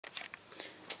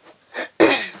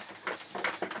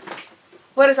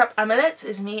What is up, Amulets?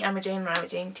 It's me, Amma Jane, from Amma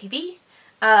Jane TV.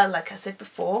 Like I said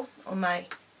before on my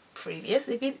previous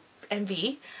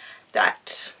MV,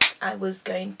 that I was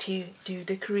going to do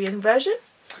the Korean version,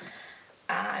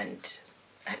 and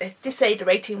I did say the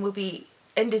rating will be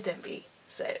in this MV,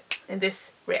 so in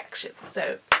this reaction,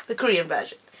 so the Korean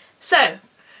version. So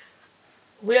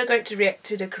we are going to react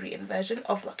to the Korean version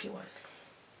of Lucky One.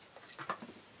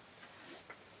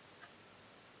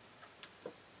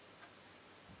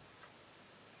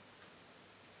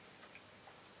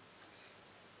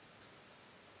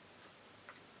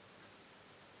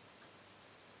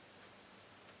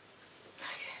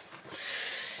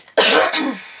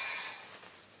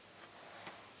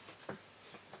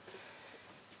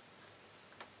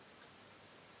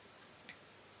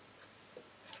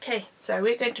 Okay, so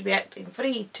we're going to react in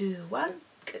 3, 2, 1,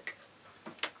 go.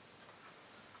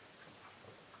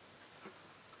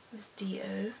 This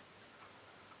D.O.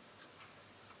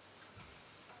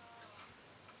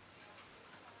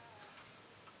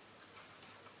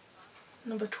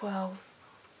 Number 12.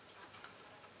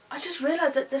 I just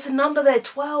realised that there's a number there,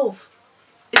 12.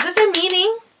 Is this a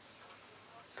meaning?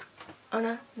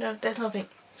 Oh no, there's nothing.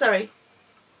 Sorry.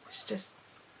 It's just...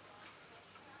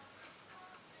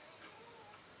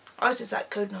 oh, it's just that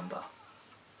code number.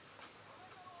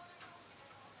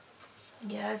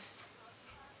 Yes.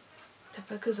 The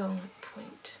focus on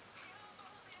point.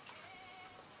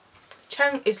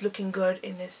 Chang is looking good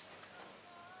in this.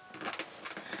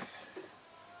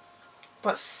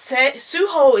 But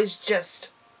Suho is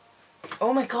just...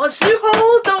 oh my god,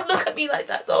 Suho! Don't look at me like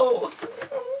that though.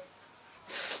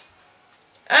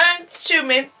 And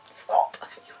Xiumin, stop.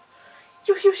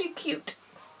 You're hugely cute.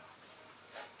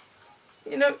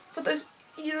 You know, for those,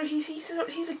 you know, he's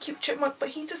a cute chipmunk, but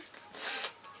he's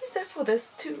there for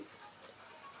this too.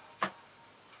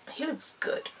 He looks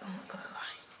good. I'm not gonna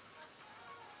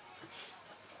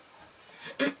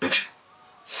lie.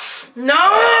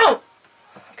 No.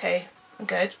 Okay, I'm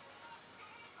good.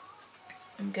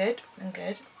 I'm good.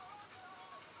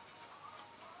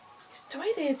 It's the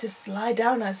way they just lie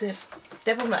down as if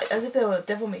they were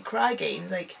Devil May Cry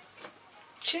games, like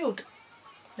chilled.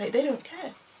 Like they don't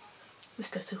care.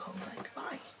 Mr. Suho, like,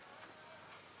 bye.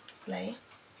 Lay.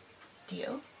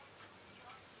 Deal.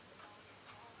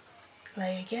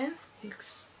 Lay again.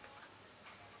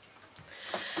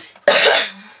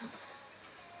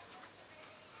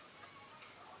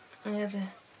 Yeah,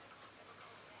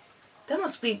 that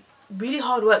must be really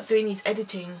hard work doing these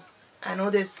editing and all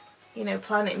this, you know,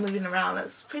 planet moving around.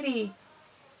 That's pretty...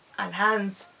 and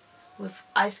hands with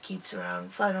ice cubes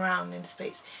around, flying around in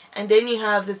space. And then you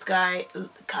have this guy,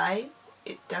 Kai,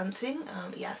 dancing.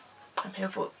 Yes, I'm here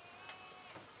for...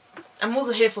 I'm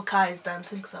also here for Kai's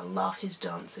dancing because I love his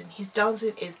dancing. His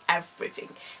dancing is everything.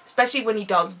 Especially when he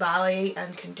dances ballet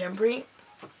and contemporary.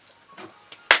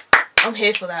 I'm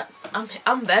here for that.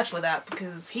 I'm there for that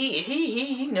because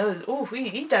he knows. Oh,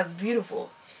 he dances beautiful.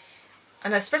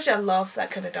 And especially I love that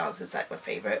kind of dance. It's like my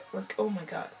favourite. Like, oh my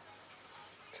god.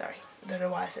 Sorry, I don't know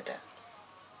why I said that.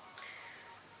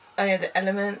 Oh yeah, the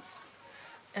elements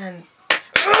and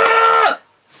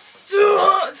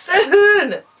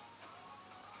Sehun.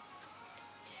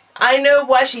 I know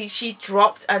why she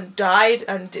dropped and died,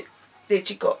 and then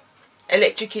she got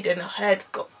electrocuted and her head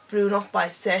got blown off by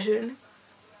Sehun.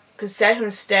 Because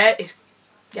Sehun's stare is,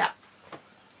 yeah.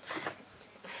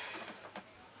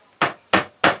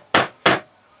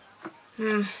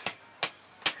 I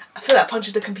feel like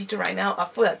punching the computer right now. I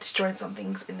feel like destroying some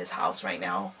things in this house right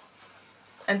now.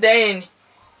 And then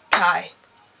Kai.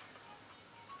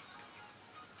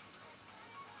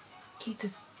 Keith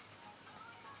is...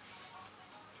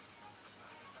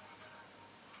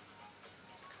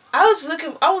 I was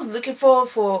looking for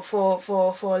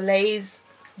Lay's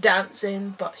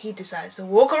dancing, but he decides to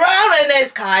walk around, and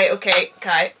there's Kai. Okay,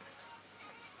 Kai.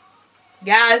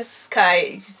 Yes,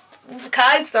 Kai.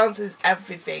 Kai's dance is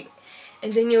everything.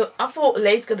 And then I thought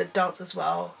Lay's gonna dance as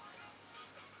well.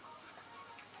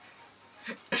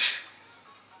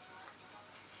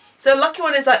 So Lucky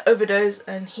One is like overdose,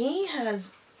 and he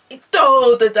has...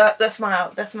 oh, that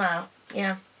smile.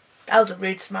 Yeah, that was a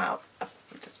rude smile. I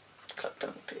just clicked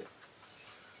on too.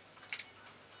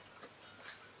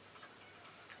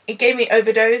 It gave me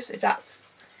overdose, if that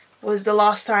was the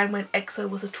last time when EXO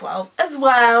was a 12 as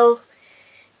well.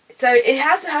 So it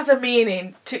has to have a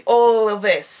meaning to all of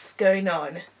this going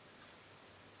on.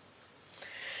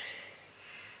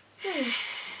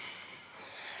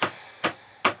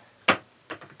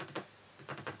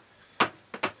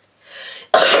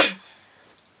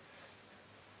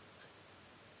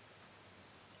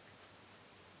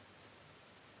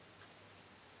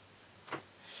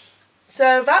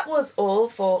 So that was all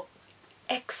for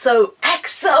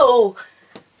EXO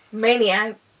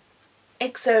Maniac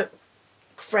EXO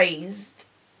phrased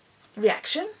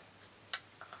reaction.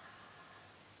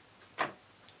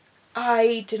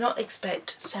 I did not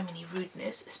expect so many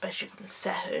rudeness, especially from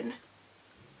Sehun.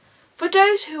 For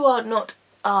those who are not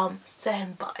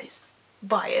Sehun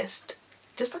biased,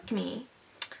 just like me,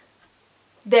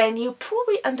 then you'll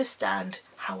probably understand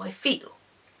how I feel.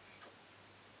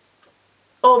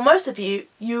 Or most of you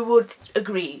would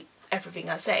agree everything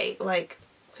I say. Like,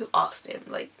 who asked him?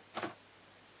 Like,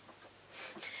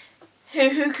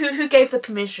 who gave the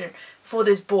permission for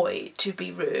this boy to be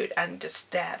rude and just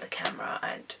stare at the camera?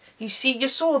 And you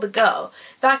saw the girl.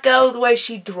 That girl, the way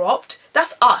she dropped,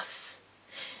 that's us.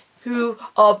 Who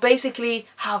are basically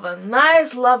have a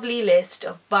nice lovely list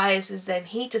of biases, then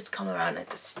he just come around and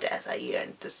just stares at you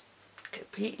and just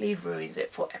completely ruins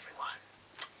it for everyone.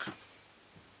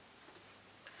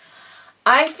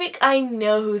 I think I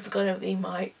know who's gonna be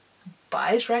my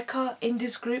bias record in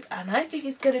this group, and I think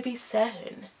it's gonna be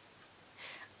Sehun.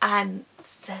 And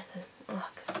Sehun,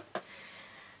 look,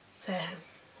 Sehun.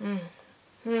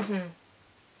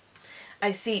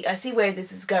 I see where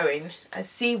this is going. I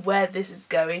see where this is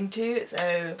going to.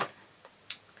 So,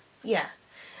 yeah.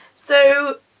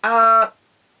 So, like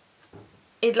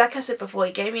I said before,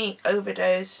 it gave me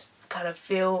overdose kind of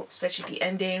feel, especially the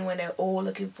ending when they're all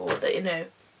looking for the,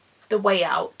 the way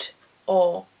out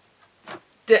or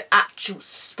the actual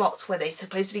spots where they're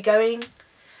supposed to be going.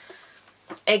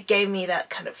 It gave me that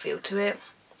kind of feel to it.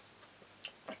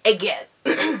 Again,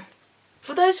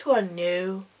 for those who are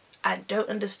new and don't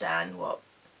understand what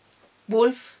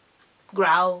wolf,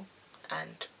 growl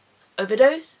and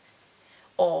overdose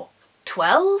or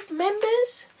 12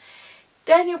 members,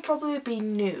 then you'll probably be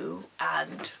new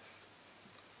and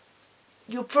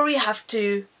you'll probably have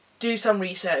to do some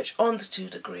research onto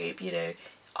the group,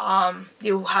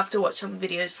 you'll have to watch some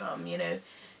videos from,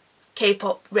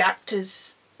 K-pop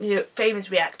reactors,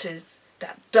 famous reactors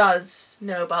that does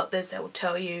know about this. They will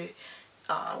tell you,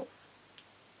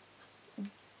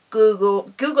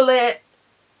 Google it,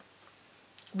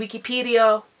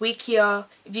 Wikipedia, Wikia.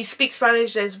 If you speak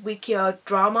Spanish, there's Wikia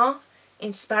drama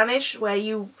in Spanish where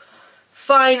you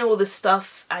find all this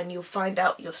stuff and you'll find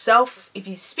out yourself. If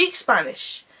you speak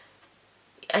Spanish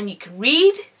and you can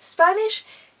read Spanish,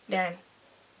 then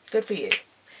good for you.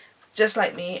 Just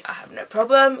like me, I have no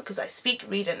problem because I speak,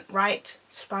 read and write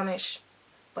Spanish,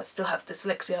 but still have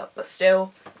dyslexia, but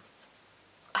still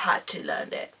I had to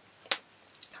learn it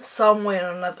some way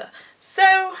or another.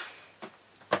 So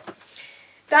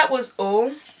that was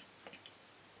all.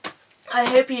 I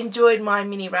hope you enjoyed my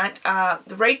mini rant.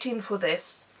 The rating for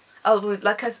this,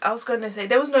 like I was going to say,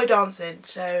 there was no dancing,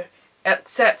 so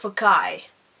except for Kai.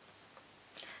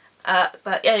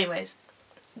 But anyways,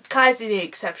 Kai's the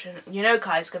exception.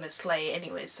 Kai's gonna slay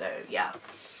anyway, so yeah.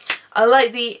 I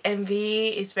like the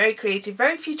MV. It's very creative,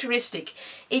 very futuristic.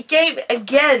 It gave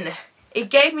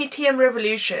me TM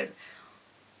Revolution,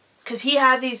 because he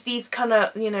had these kind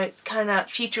of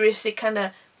futuristic kind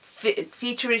of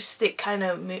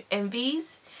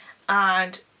MVs,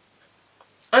 and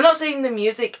I'm not saying the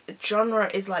music genre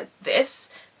is like this,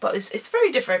 but it's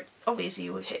very different. Obviously,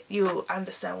 you'll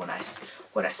understand what I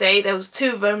say. There was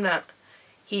 2 of them that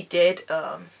he did.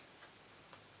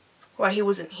 Well, he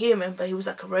wasn't human, but he was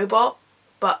like a robot.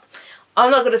 But I'm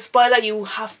not gonna spoil it. You will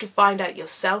have to find out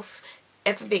yourself.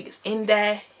 Everything is in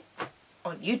there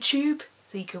on YouTube,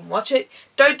 so you can watch it.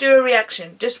 Don't do a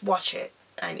reaction, just watch it.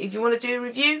 And if you want to do a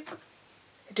review,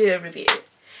 do a review.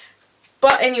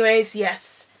 But anyways,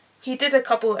 yes, he did a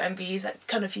couple of MVs, that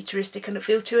kind of futuristic kind of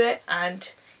feel to it,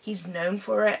 and he's known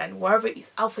for it. And wherever his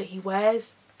outfit he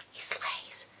wears, he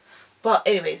slays. But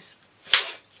anyways,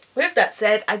 with that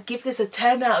said, I give this a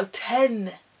 10 out of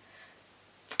 10.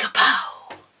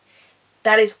 Kapow!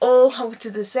 That is all I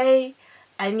wanted to say.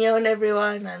 Annyeong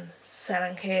everyone, and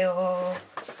사랑해요.